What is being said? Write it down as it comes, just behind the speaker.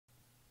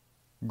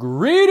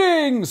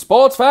Greetings,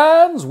 sports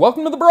fans!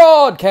 Welcome to the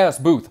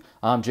broadcast booth.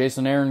 I'm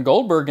Jason Aaron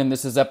Goldberg, and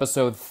this is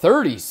episode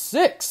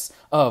 36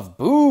 of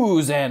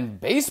Booze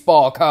and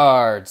Baseball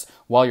Cards.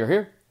 While you're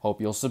here, hope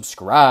you'll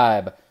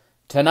subscribe.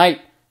 Tonight,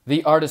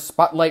 the artist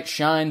spotlight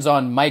shines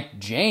on Mike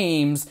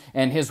James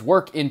and his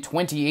work in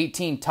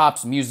 2018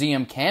 Topps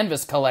Museum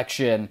Canvas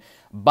Collection.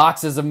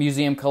 Boxes of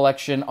Museum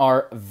Collection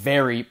are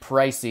very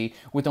pricey,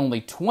 with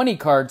only 20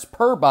 cards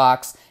per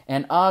box,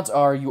 and odds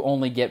are you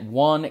only get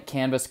one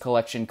Canvas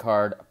Collection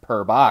card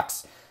per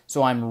box.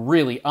 So I'm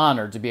really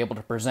honored to be able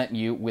to present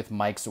you with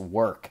Mike's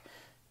work.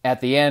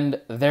 At the end,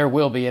 there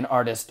will be an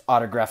artist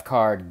autograph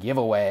card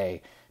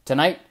giveaway.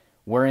 Tonight,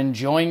 we're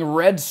enjoying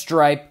Red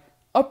Stripe,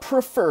 a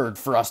preferred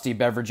frosty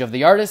beverage of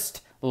the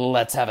artist.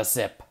 Let's have a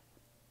sip.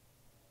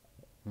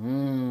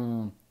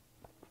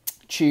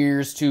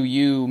 Cheers to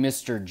you,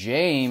 Mr.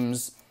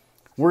 James.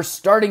 We're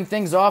starting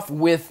things off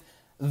with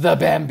the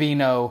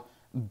Bambino,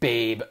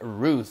 Babe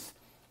Ruth.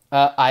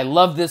 I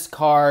love this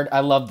card.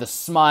 I love the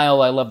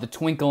smile. I love the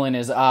twinkle in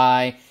his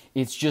eye.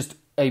 It's just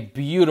a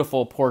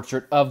beautiful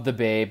portrait of the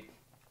Babe.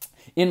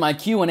 In my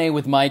Q&A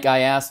with Mike, I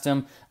asked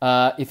him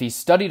if he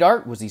studied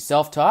art. Was he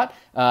self-taught?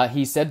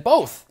 He said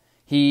both.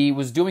 He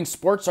was doing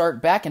sports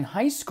art back in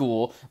high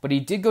school, but he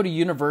did go to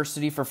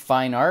university for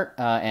fine art,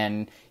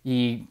 and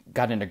he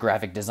got into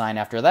graphic design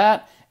after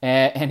that.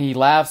 And he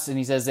laughs and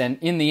he says, and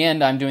in the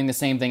end, I'm doing the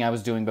same thing I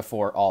was doing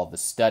before all the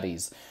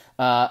studies.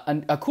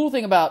 A cool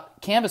thing about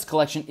Canvas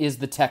Collection is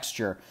the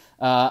texture.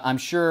 I'm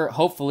sure,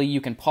 hopefully,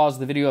 you can pause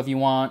the video if you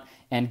want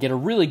and get a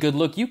really good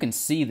look. You can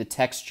see the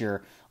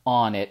texture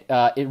on it.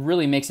 It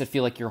really makes it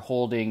feel like you're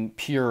holding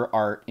pure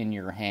art in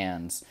your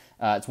hands.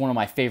 It's one of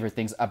my favorite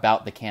things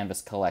about the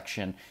Canvas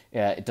Collection.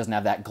 It doesn't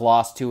have that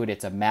gloss to it.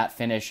 It's a matte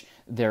finish.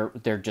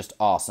 They're just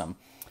awesome.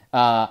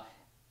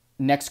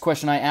 Next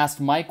question I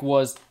asked Mike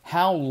was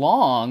how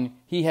long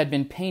he had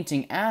been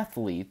painting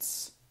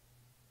athletes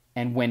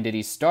and when did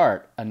he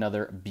start?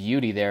 Another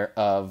beauty there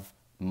of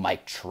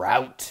Mike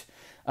Trout.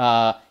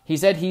 He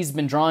said he's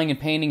been drawing and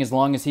painting as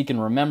long as he can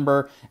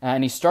remember,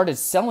 and he started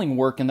selling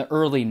work in the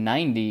early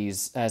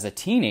 90s as a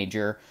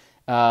teenager.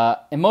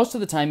 And most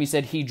of the time, he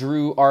said he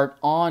drew art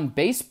on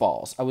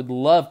baseballs. I would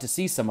love to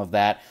see some of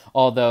that,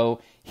 although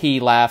he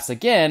laughs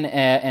again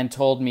and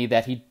told me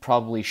that he'd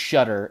probably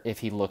shudder if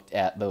he looked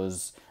at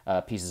those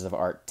pieces of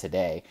art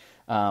today.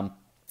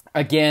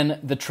 Again,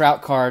 the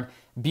Trout card,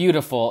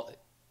 beautiful.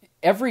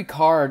 Every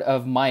card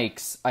of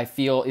Mike's, I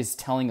feel, is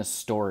telling a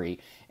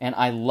story, and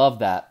I love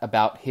that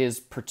about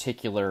his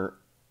particular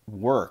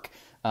work.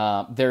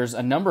 There's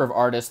a number of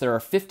artists. There are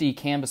 50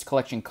 Canvas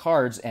Collection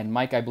cards, and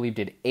Mike, I believe,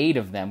 did 8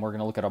 of them. We're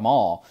going to look at them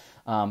all.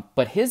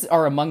 But his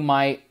are among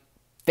my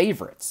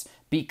favorites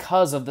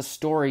because of the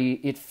story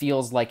it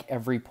feels like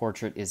every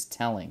portrait is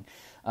telling.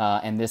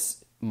 And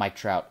this Mike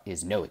Trout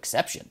is no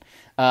exception.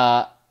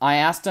 I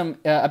asked him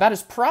about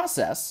his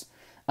process,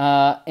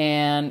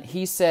 and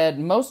he said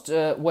most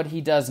what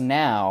he does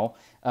now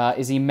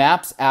is he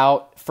maps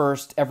out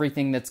first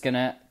everything that's going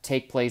to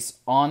take place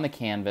on the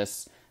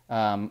canvas,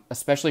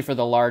 especially for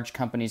the large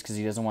companies because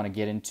he doesn't want to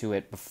get into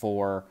it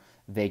before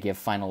they give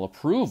final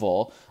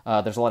approval.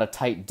 There's a lot of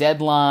tight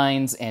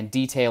deadlines and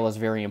detail is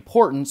very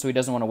important, so he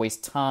doesn't want to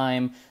waste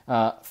time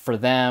for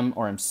them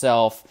or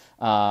himself.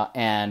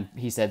 And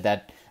he said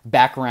that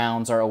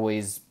backgrounds are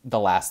always the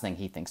last thing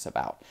he thinks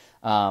about.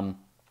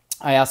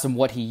 I asked him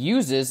what he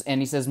uses,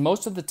 and he says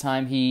most of the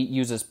time he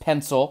uses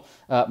pencil,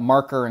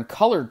 marker, and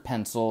colored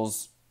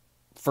pencils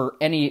for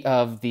any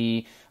of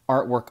the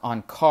artwork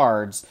on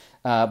cards,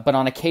 but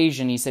on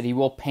occasion he said he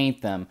will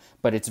paint them,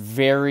 but it's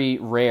very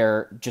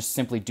rare just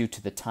simply due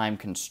to the time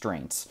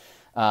constraints.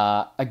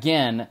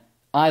 Again,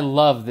 I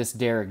love this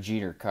Derek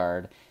Jeter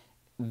card.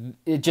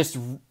 It just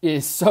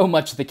is so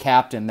much the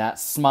captain, that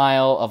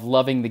smile of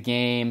loving the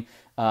game.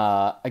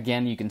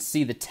 Again, you can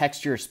see the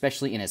texture,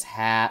 especially in his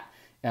hat.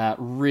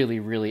 Really,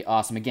 really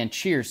awesome. Again,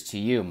 cheers to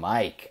you,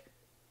 Mike.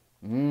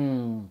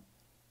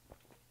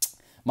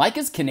 Mike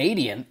is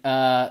Canadian,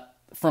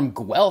 from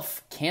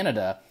Guelph,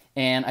 Canada,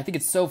 and I think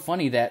it's so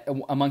funny that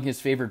among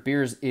his favorite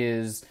beers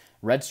is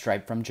Red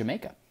Stripe from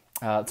Jamaica.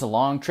 It's a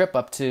long trip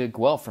up to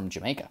Guelph from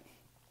Jamaica.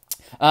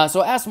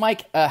 So I asked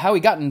Mike how he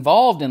got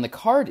involved in the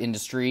card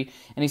industry,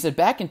 and he said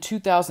back in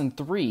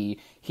 2003,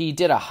 he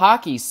did a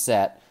hockey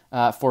set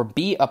for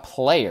Be a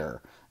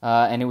Player,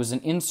 and it was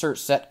an insert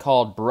set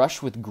called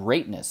Brush with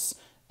Greatness.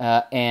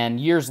 And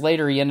years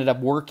later, he ended up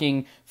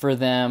working for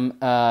them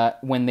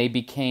when they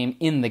became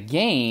In the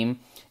Game,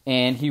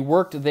 and he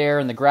worked there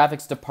in the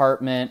graphics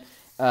department,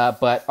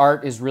 but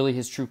art is really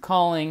his true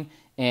calling,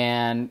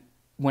 and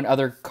when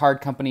other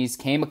card companies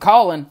came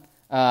a-calling,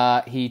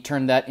 he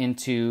turned that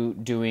into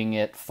doing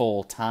it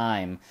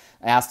full-time.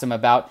 I asked him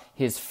about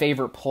his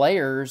favorite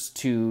players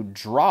to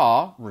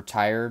draw,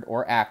 retired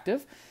or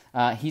active.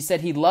 He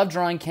said he loved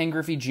drawing Ken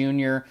Griffey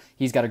Jr.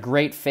 He's got a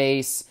great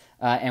face,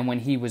 and when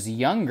he was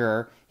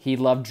younger, he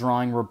loved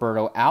drawing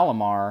Roberto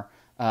Alomar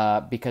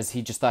because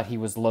he just thought he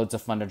was loads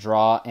of fun to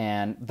draw,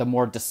 and the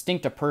more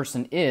distinct a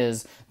person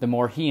is, the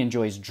more he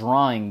enjoys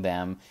drawing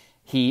them.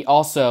 He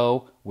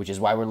also which is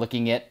why we're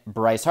looking at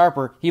Bryce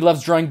Harper. He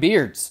loves drawing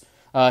beards.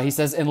 He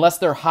says, unless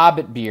they're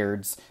hobbit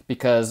beards,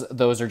 because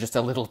those are just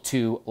a little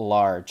too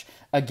large.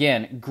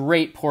 Again,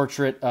 great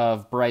portrait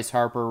of Bryce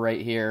Harper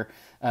right here.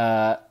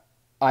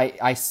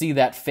 I see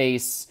that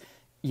face,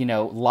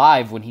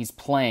 live when he's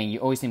playing. You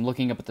always see him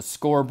looking up at the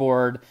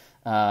scoreboard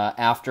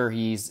after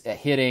he's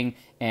hitting,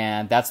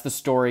 and that's the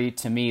story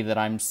to me that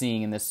I'm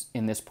seeing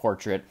in this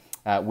portrait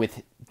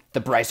with the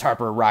Bryce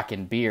Harper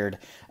rockin' beard.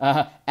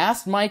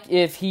 Asked Mike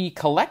if he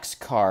collects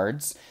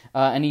cards,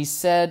 and he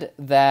said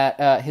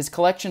that his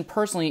collection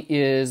personally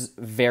is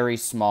very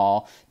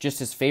small, just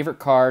his favorite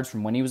cards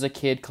from when he was a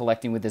kid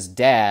collecting with his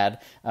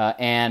dad,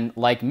 and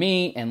like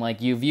me and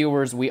like you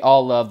viewers, we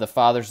all love the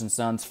fathers and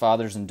sons,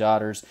 fathers and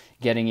daughters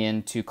getting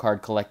into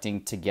card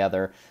collecting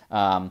together.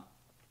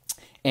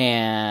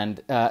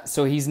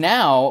 So he's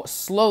now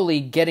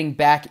slowly getting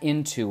back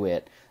into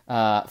it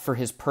for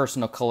his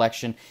personal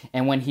collection.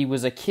 And when he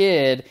was a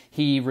kid,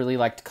 he really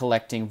liked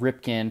collecting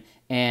Ripken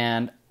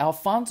and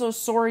Alfonso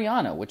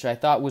Soriano, which I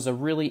thought was a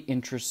really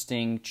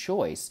interesting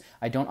choice.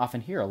 I don't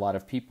often hear a lot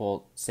of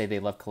people say they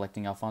love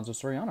collecting Alfonso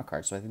Soriano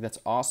cards, so I think that's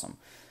awesome.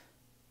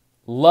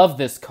 Love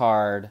this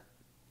card.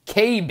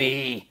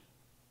 KB.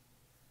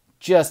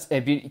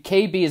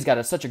 KB has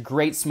got such a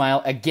great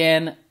smile,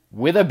 again,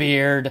 with a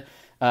beard.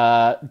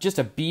 Just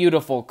a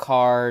beautiful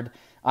card.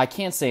 I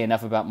can't say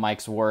enough about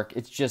Mike's work.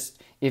 It's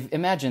just,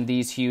 imagine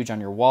these huge on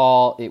your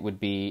wall. It would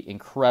be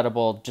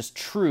incredible. Just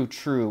true,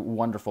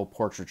 wonderful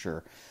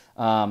portraiture.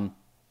 I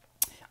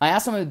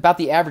asked him about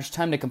the average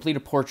time to complete a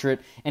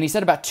portrait, and he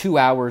said about 2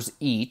 hours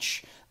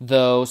each,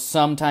 though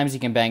sometimes he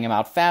can bang them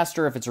out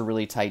faster if it's a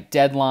really tight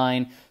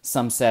deadline.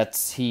 Some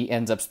sets he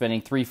ends up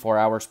spending 3-4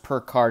 hours per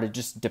card. It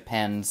just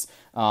depends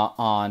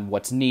on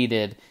what's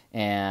needed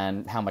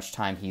and how much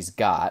time he's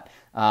got.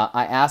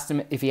 I asked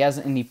him if he has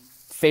any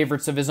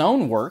favorites of his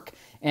own work,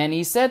 and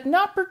he said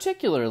not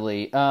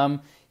particularly.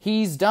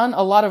 He's done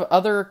a lot of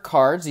other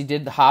cards. He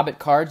did the Hobbit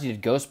cards, he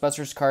did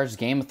Ghostbusters cards,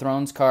 Game of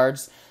Thrones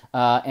cards,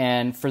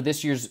 and for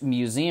this year's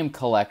museum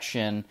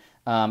collection,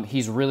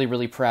 he's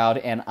really proud,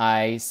 and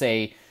I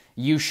say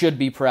you should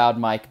be proud,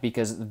 Mike,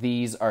 because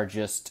these are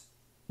just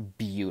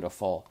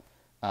beautiful.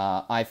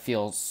 I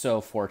feel so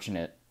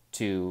fortunate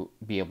to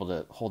be able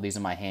to hold these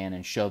in my hand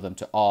and show them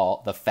to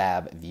all the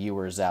fab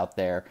viewers out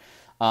there.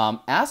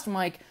 Asked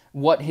Mike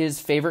what his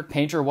favorite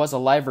painter was,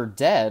 alive or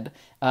dead.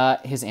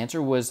 His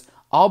answer was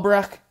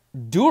Albrecht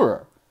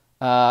Dürer,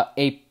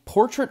 a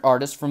portrait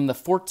artist from the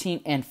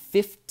 14 and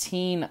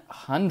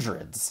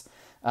 1500s.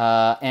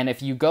 And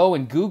if you go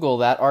and Google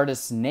that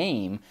artist's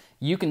name,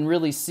 you can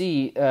really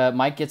see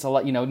Mike gets a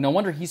lot, no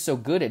wonder he's so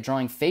good at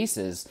drawing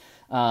faces,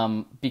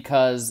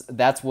 because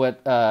that's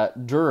what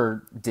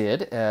Dürer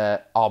did,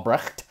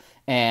 Albrecht.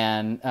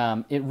 And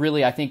it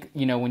really, I think,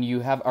 when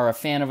you are a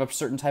fan of a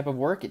certain type of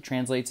work, it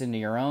translates into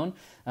your own.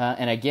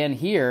 And again,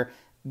 here,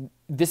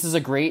 this is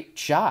a great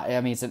shot. I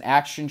mean, it's an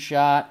action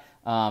shot,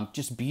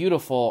 just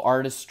beautiful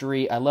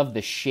artistry. I love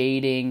the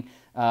shading.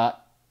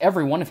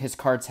 Every one of his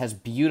cards has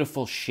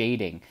beautiful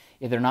shading.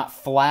 If they're not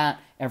flat,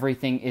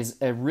 everything is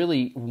a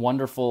really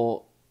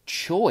wonderful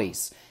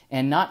choice.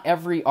 And not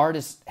every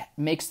artist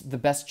makes the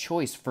best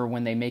choice for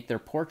when they make their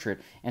portrait.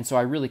 And so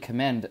I really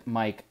commend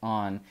Mike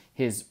on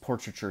his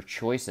portraiture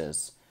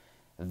choices.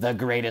 The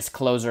greatest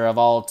closer of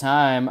all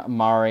time,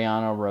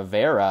 Mariano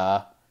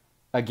Rivera.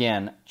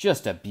 Again,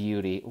 just a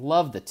beauty.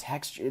 Love the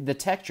texture. The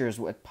texture is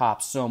what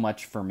pops so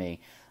much for me.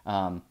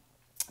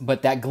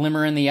 But that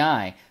glimmer in the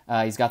eye.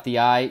 He's got the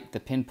eye, the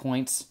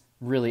pinpoints.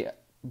 Really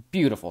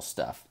beautiful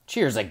stuff.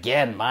 Cheers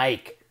again,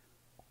 Mike.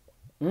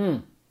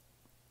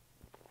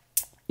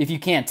 If you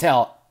can't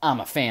tell, I'm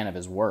a fan of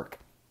his work.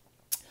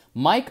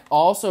 Mike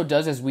also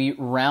does, as we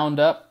round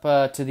up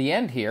to the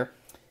end here,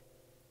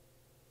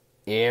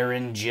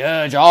 Aaron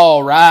Judge,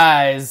 all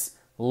rise.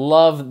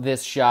 Love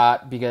this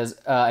shot because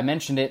I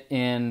mentioned it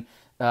in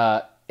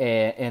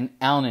an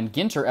Allen and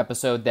Ginter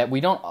episode that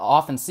we don't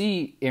often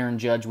see Aaron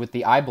Judge with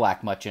the eye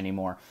black much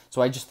anymore.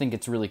 So I just think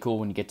it's really cool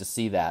when you get to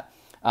see that.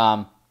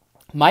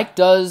 Mike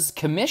does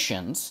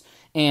commissions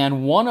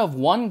and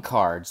one-of-one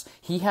cards.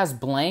 He has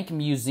blank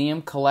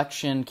museum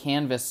collection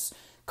canvas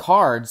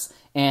cards,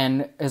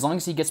 and as long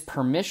as he gets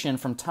permission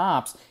from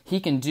Topps, he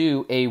can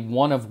do a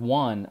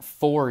one-of-one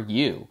for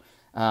you.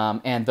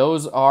 And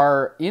those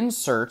are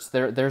inserts.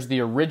 There's the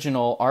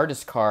original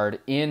artist card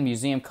in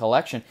museum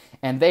collection,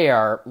 and they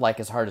are like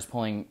as hard as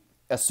pulling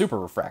a super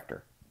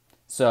refractor.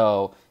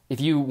 So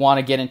if you want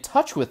to get in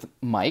touch with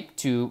Mike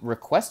to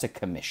request a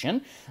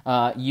commission,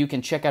 you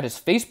can check out his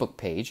Facebook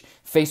page,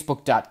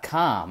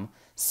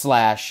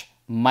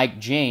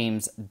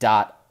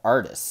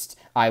 facebook.com/MikeJames.artist.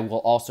 I will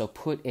also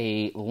put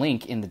a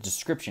link in the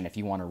description if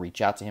you want to reach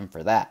out to him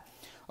for that.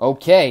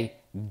 Okay,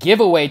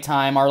 giveaway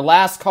time. Our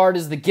last card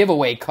is the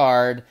giveaway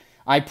card.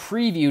 I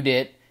previewed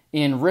it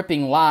in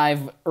Ripping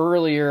Live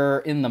earlier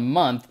in the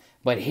month,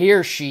 but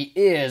here she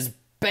is.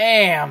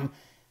 Bam!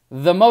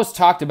 The most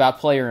talked about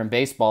player in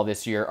baseball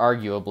this year,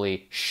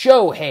 arguably,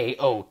 Shohei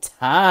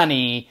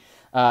Ohtani.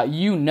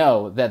 you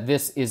know that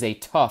this is a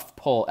tough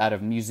pull out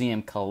of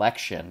museum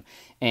collection,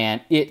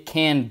 and it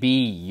can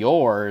be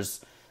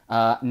yours.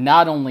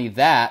 Not only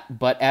that,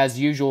 but as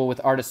usual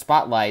with Artist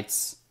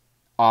Spotlights,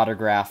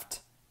 autographed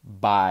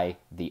by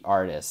the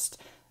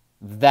artist.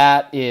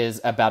 That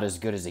is about as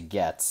good as it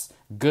gets.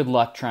 Good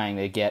luck trying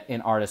to get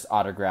an artist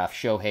autograph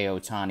Shohei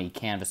Ohtani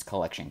canvas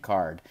collection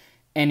card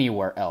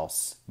anywhere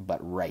else but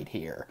right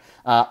here.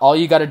 All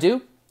you got to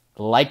do,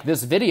 like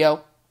this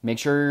video, make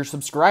sure you're a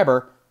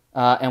subscriber,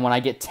 and when I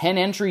get 10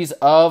 entries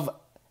of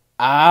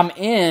I'm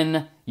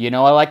in, you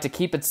know I like to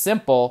keep it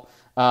simple,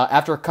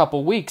 after a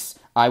couple weeks,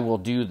 I will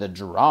do the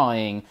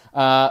drawing.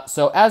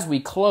 So as we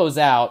close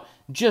out,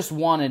 just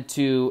wanted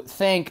to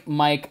thank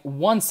Mike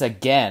once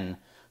again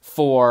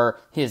for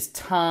his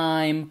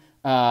time,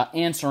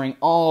 answering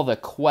all the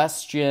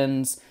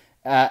questions,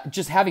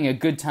 just having a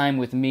good time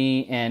with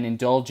me and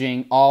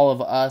indulging all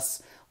of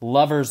us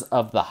lovers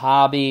of the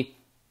hobby.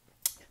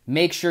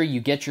 Make sure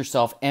you get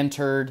yourself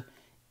entered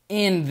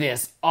in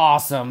this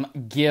awesome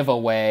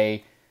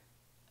giveaway.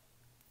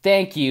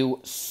 Thank you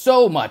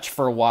so much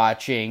for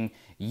watching.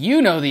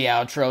 You know the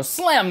outro.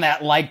 Slam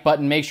that like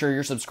button. Make sure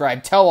you're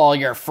subscribed. Tell all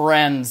your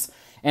friends.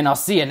 And I'll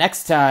see you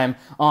next time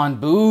on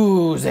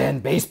Booze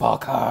and Baseball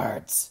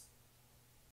Cards.